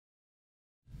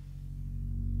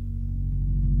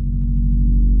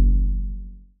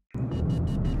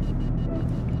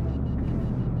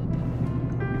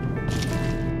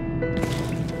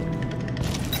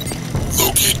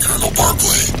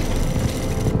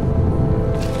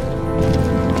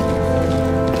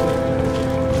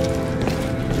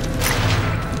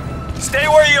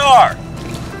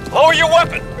Lower your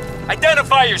weapon!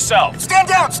 Identify yourself! Stand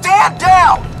down! Stand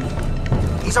down!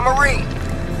 He's a Marine.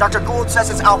 Dr. Gould says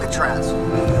it's Alcatraz.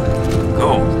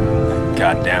 Gould?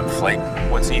 Goddamn flake.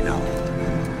 What's he know?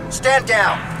 Stand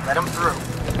down. Let him through.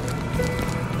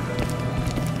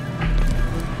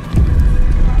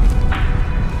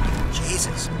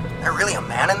 Jesus. There really a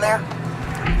man in there?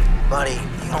 Buddy,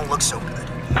 you don't look so good.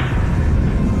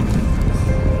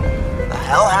 The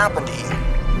hell happened to you?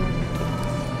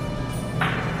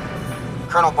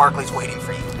 Colonel Barclay's waiting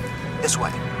for you. This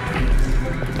way.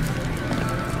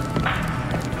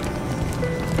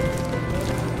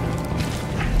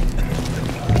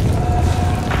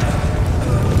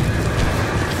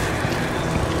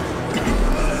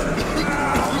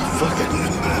 Fuck it.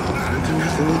 There's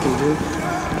nothing we can do.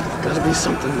 Gotta be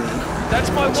something, man. That's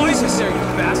my wife in there, you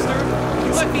bastard!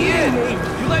 You let me in!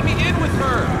 You let me in with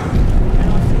her!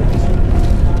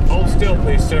 Hold still,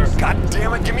 please, sir. God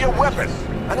damn it, give me a weapon!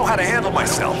 I know how to handle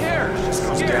myself. This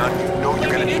goes down, you know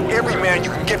you're gonna need every man you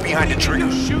can get behind the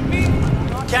trigger. Shoot me?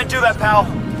 Can't do that, pal.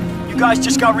 You guys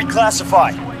just got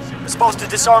reclassified. We're supposed to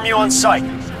disarm you on sight.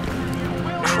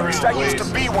 Christ, I used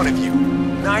to be one of you.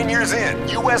 9 years in,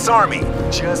 U.S. Army,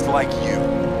 just like you.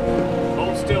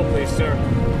 Hold still, please, sir.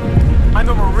 I'm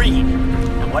a Marine,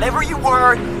 and whatever you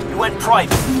were, you went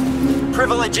private.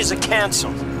 Privileges are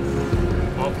canceled.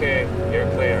 Okay, you're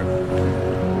clear.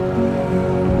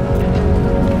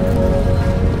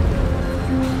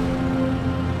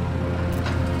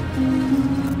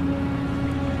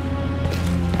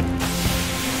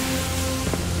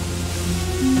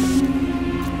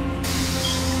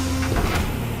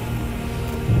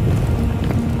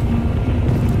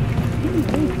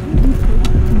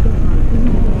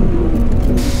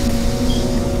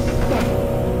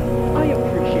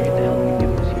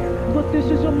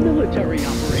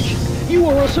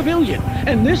 Civilian,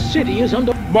 and this city is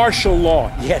under martial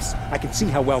law. Yes, I can see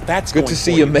how well that's going. Good to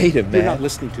see you made it, man. You're not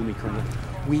listening to me, Colonel.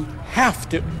 We have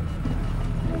to...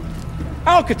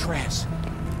 Alcatraz!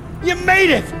 You made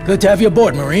it! Good to have you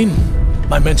aboard, Marine.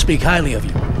 My men speak highly of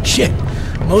you. Shit,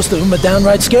 most of them are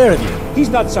downright scared of you. He's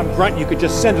not some grunt you could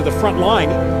just send to the front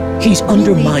line. He's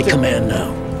under my command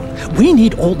now. We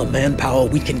need all the manpower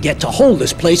we can get to hold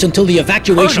this place until the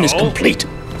evacuation is complete.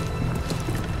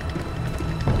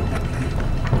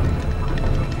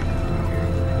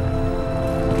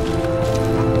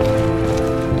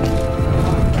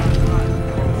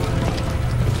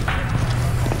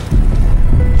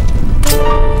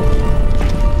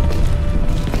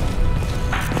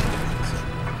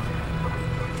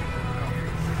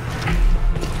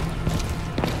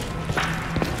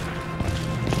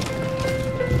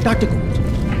 Dr.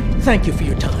 Gould, thank you for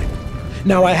your time.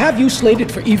 Now I have you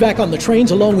slated for evac on the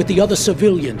trains along with the other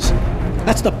civilians.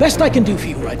 That's the best I can do for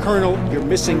you right now. Colonel, you're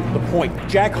missing the point.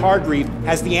 Jack Hargreave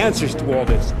has the answers to all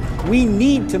this. We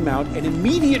need to mount an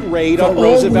immediate raid on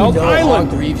Roosevelt Island.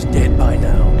 Hargreave's dead by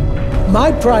now.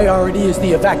 My priority is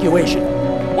the evacuation.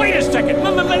 Wait a second!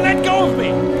 Let go of me!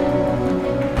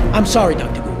 I'm sorry,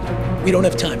 Dr. Gould. We don't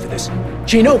have time for this.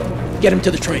 Chino, get him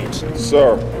to the trains.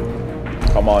 Sir.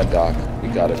 Come on, Doc. We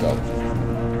gotta go.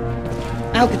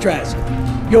 Alcatraz,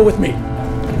 you're with me.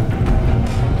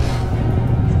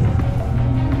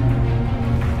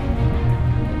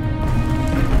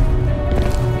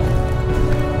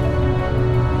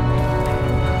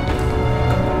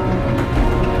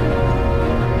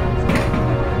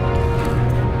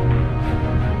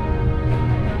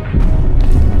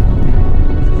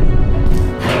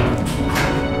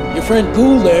 Your friend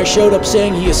Gould there showed up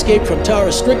saying he escaped from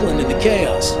Tara Strickland in the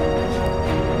chaos.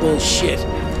 Bullshit.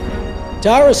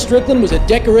 Tara Strickland was a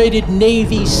decorated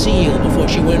Navy SEAL before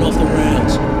she went off the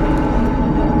rails.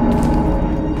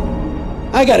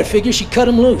 I gotta figure she cut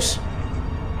him loose.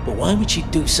 But why would she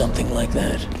do something like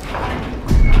that?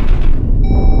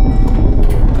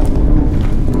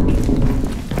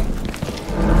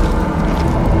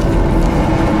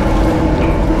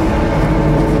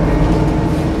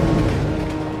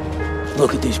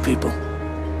 Look at these people.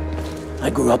 I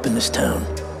grew up in this town.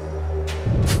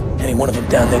 Any one of them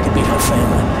down there could be my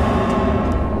family.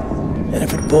 And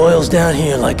if it boils down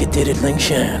here like it did at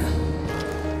Lingshan...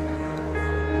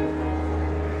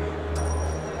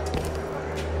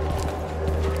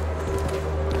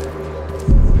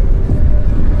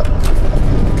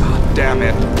 God damn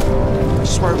it. I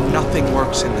swear nothing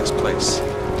works in this place.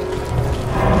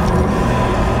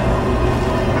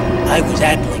 I was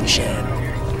at Lingshan.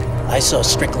 I saw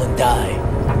Strickland die.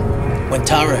 When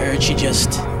Tara heard, she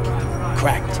just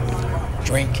cracked.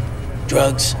 Drink,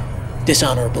 drugs,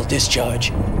 dishonorable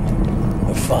discharge.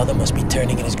 Her father must be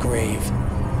turning in his grave.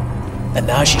 And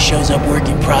now she shows up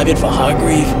working private for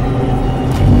Hargreave?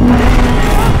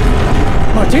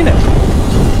 Martinez!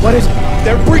 What is it?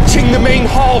 They're breaching the main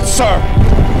hall, sir!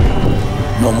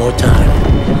 No more time.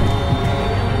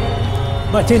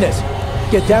 Martinez,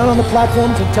 get down on the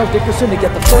platforms and tell Dickerson to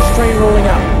get the first train rolling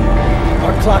out.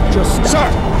 Our clock just stopped.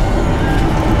 Sir!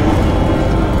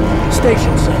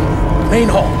 Station, son. Main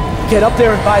hall. Get up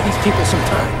there and buy these people some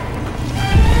time.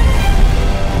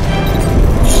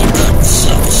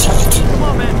 Come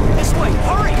on, man. This way.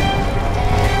 Hurry!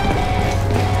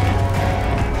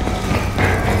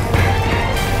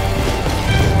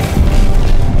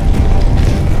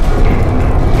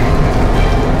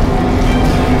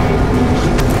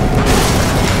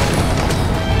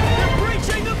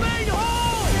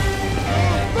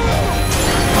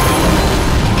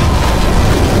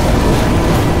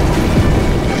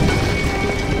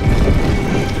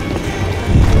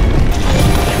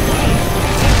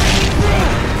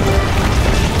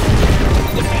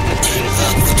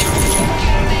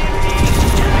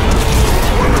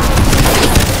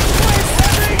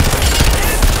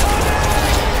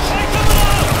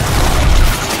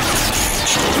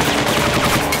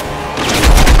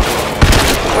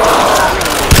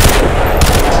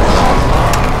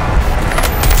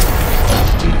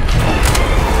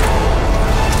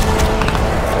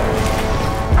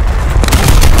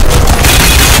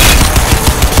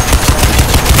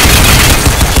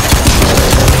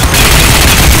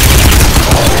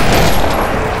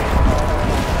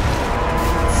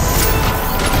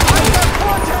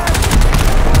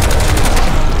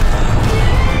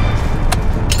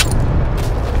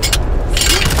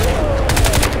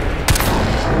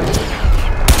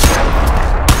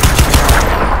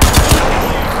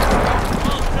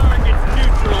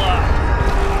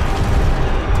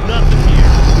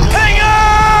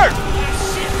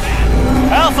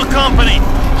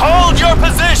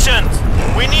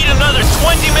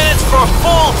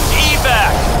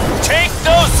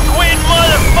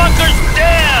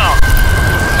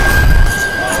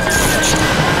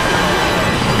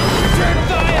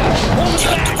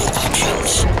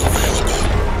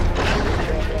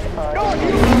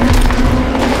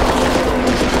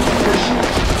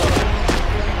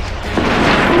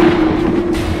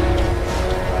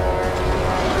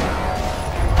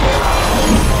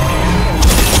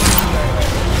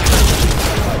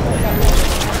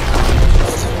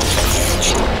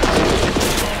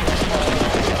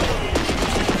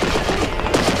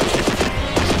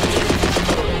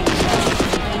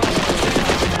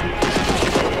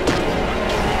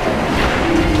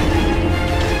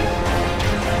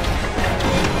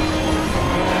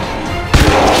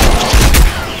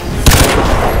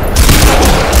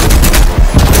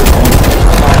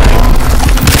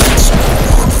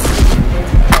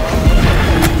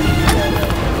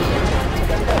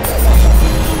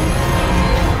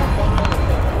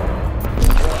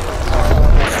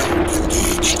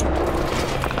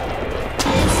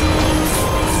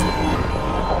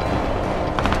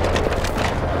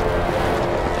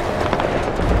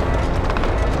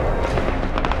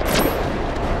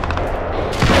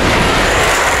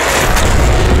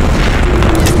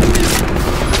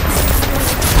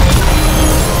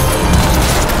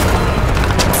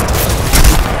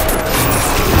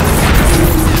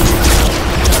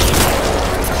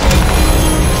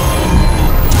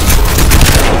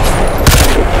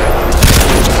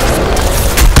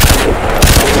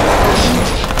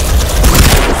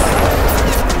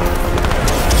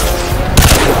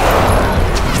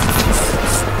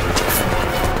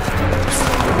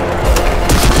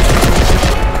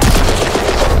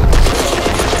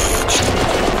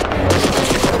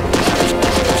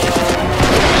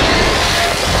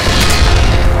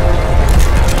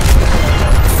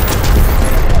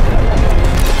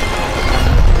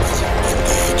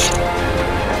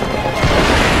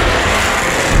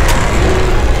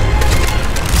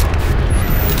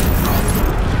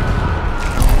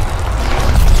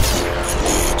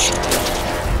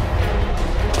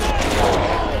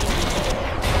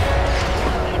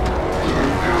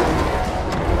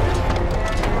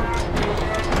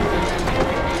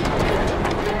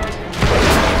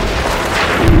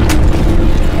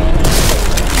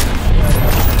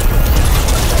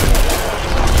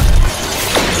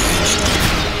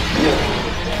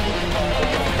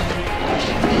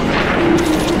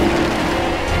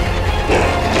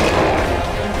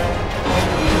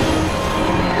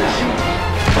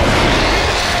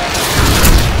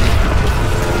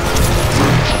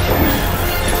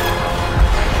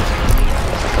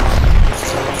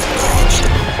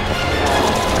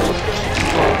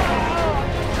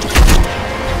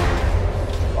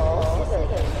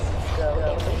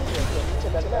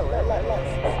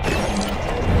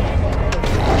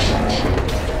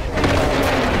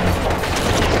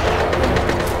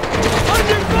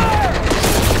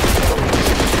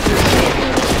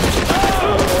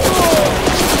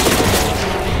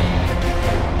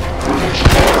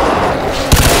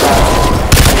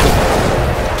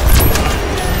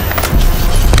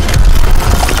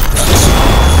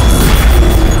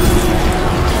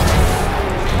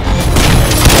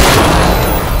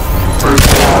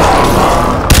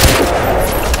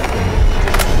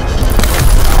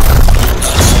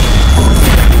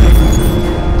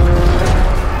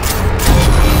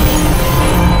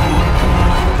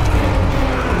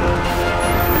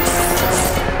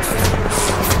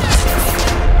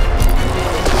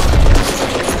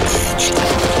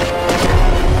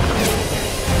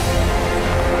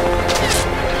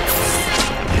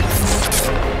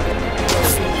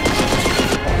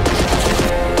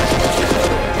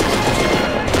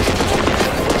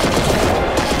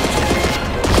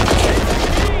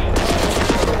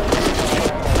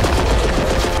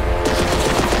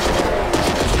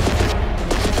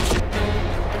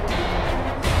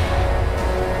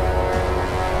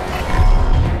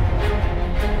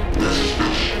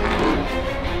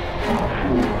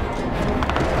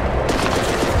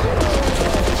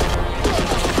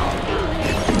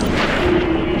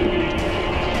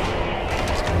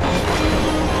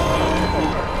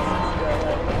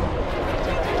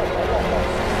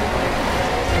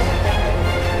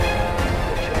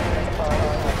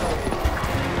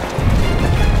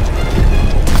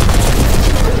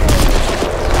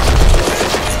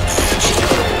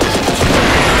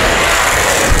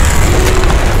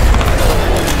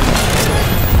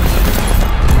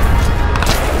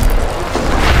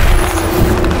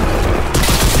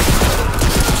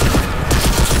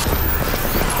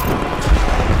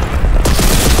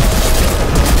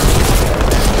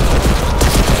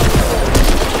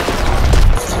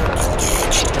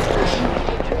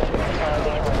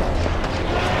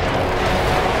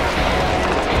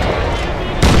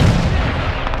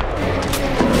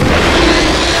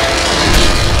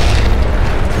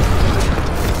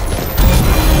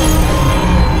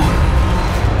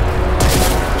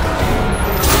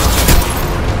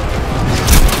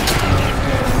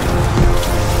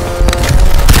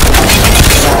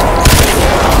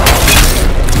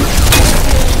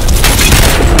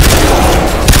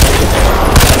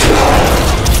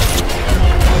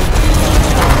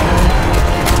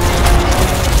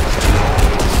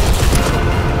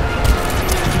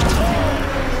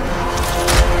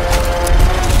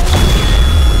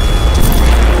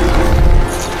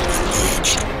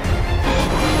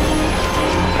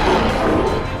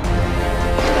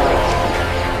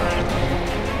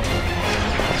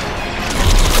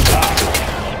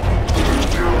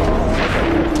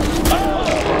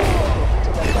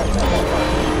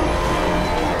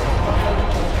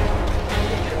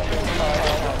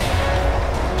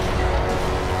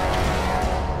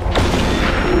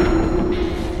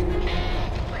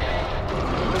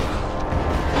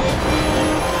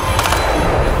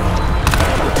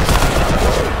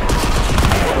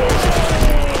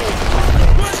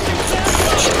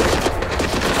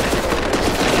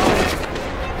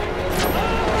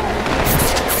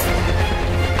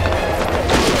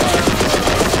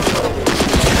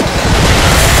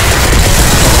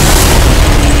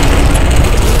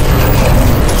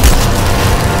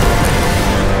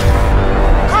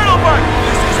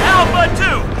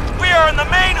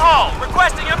 all.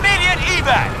 Requesting immediate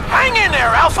evac. Hang in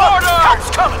there, Alpha. Help's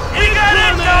coming. We got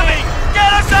incoming.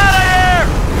 Get us out of here.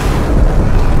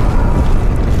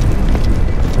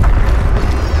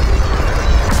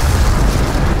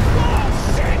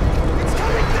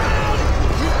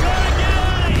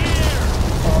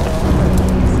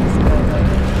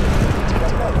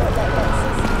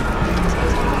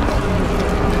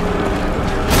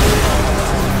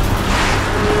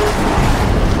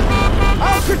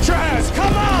 Alcatraz,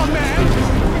 come on, man!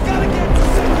 We gotta get to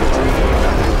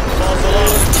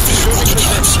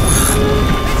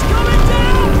It's coming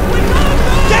down! We gotta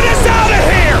go! Get us out of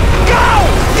here! Go!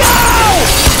 Go!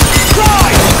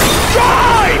 Drive!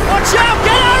 Drive! Watch out!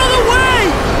 Get out of the way!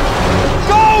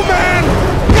 Go, man!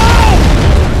 Go!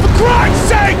 For Christ's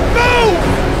sake, move!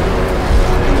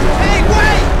 Hey,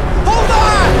 wait! Hold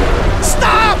on!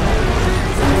 Stop!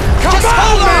 Come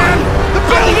on, man! The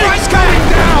building's coming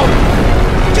down!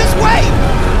 Just wait!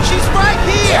 She's right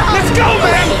here! Let's go,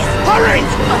 man! Hurry!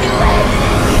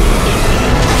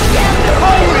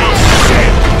 Holy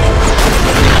shit!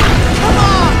 Come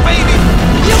on, baby!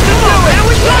 You can do it!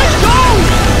 We gotta go!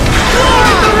 We're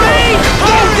in the rain!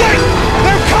 Oh, wait!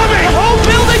 They're coming! The whole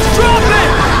building's dropping!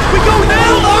 We go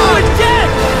now or we're dead!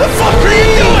 The fuck are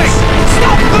you doing?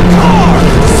 Stop the car!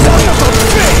 Son of a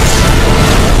bitch!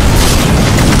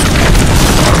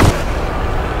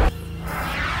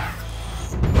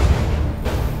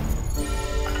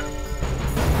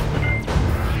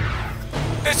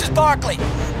 This is Barclay.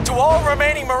 To all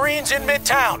remaining Marines in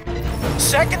Midtown.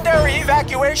 Secondary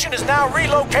evacuation is now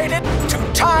relocated to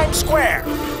Times Square,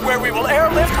 where we will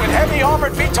airlift with heavy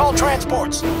armored VTOL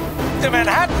transports. The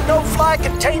Manhattan no-fly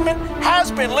containment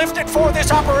has been lifted for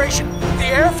this operation. The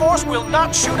Air Force will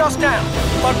not shoot us down,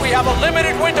 but we have a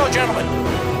limited window, gentlemen.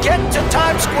 Get to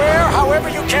Times Square however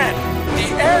you can.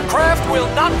 The aircraft will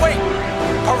not wait.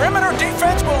 Perimeter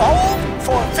defense will